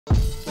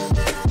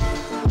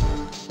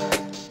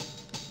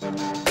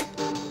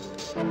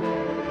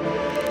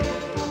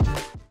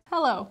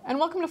Hello, and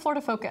welcome to Florida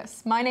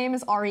Focus. My name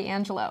is Ari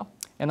Angelo.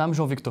 And I'm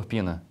João Victor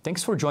Pina.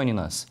 Thanks for joining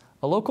us.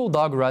 A local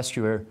dog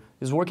rescuer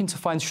is working to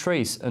find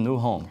strays a new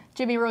home.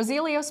 Jimmy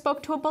Rosilio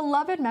spoke to a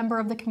beloved member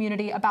of the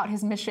community about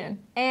his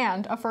mission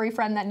and a furry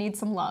friend that needs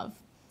some love.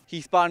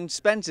 Heath Bodden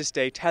spends his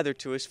day tethered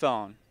to his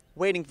phone,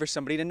 waiting for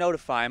somebody to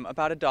notify him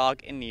about a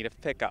dog in need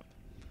of pickup.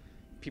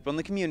 People in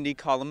the community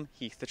call him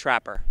Heath the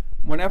Trapper.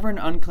 Whenever an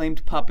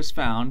unclaimed pup is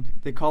found,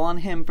 they call on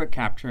him for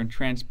capture and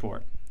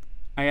transport.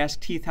 I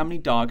asked Heath how many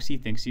dogs he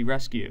thinks he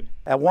rescued.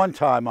 At one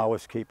time I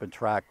was keeping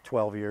track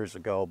 12 years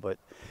ago, but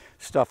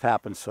stuff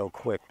happens so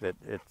quick that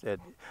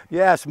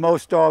yes,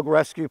 most dog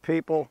rescue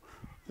people,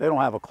 they don't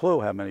have a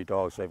clue how many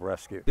dogs they've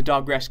rescued. The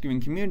dog rescuing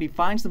community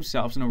finds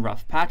themselves in a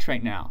rough patch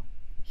right now.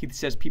 Heath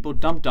says people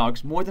dump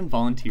dogs more than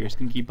volunteers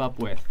can keep up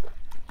with.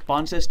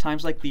 Bond says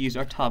times like these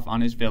are tough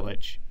on his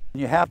village.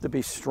 You have to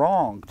be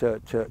strong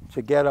to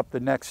get up the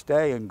next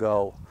day and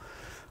go,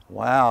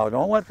 wow,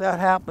 don't let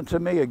that happen to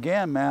me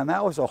again, man.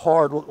 That was a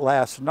hard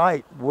last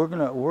night. We're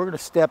gonna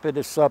step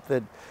into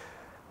something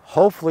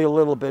hopefully a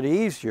little bit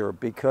easier,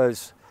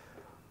 because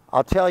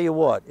I'll tell you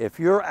what, if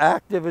you're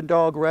active in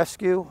dog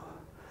rescue,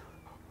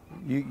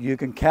 you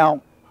can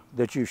count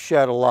that you've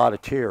shed a lot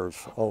of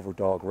tears over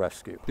dog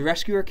rescue. The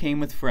rescuer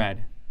came with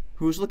Fred,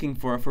 who was looking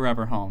for a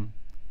forever home.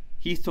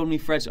 Heath told me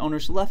Fred's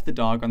owners left the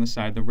dog on the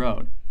side of the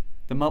road.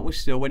 The mutt was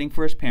still waiting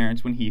for his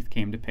parents when Heath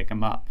came to pick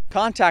him up.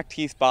 Contact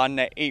Heath Bodden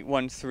at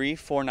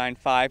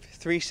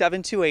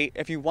 813-495-3728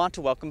 if you want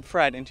to welcome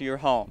Fred into your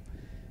home.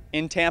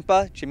 In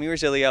Tampa, Jimmy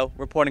Rosilio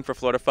reporting for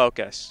Florida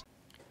Focus.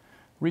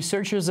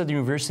 Researchers at the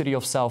University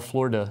of South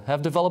Florida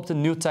have developed a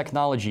new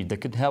technology that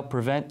could help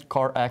prevent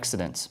car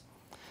accidents.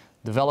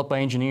 Developed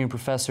by engineering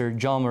professor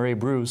John Murray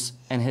Bruce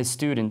and his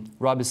student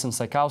Robinson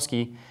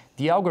Sikowski,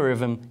 the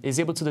algorithm is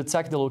able to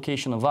detect the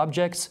location of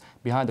objects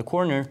behind the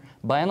corner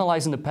by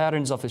analyzing the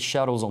patterns of its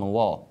shadows on the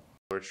wall.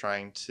 We're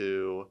trying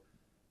to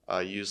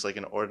use like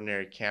an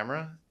ordinary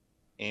camera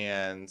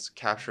and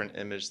capture an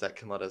image that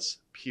can let us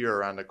peer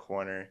around a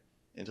corner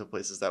into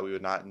places that we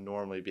would not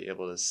normally be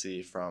able to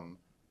see from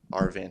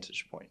our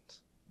vantage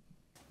point.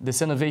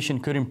 This innovation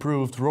could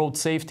improve road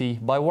safety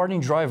by warning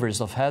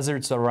drivers of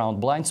hazards around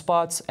blind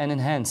spots and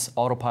enhance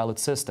autopilot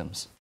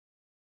systems.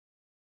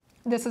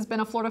 This has been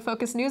a Florida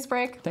Focus News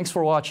Break. Thanks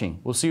for watching.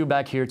 We'll see you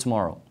back here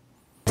tomorrow.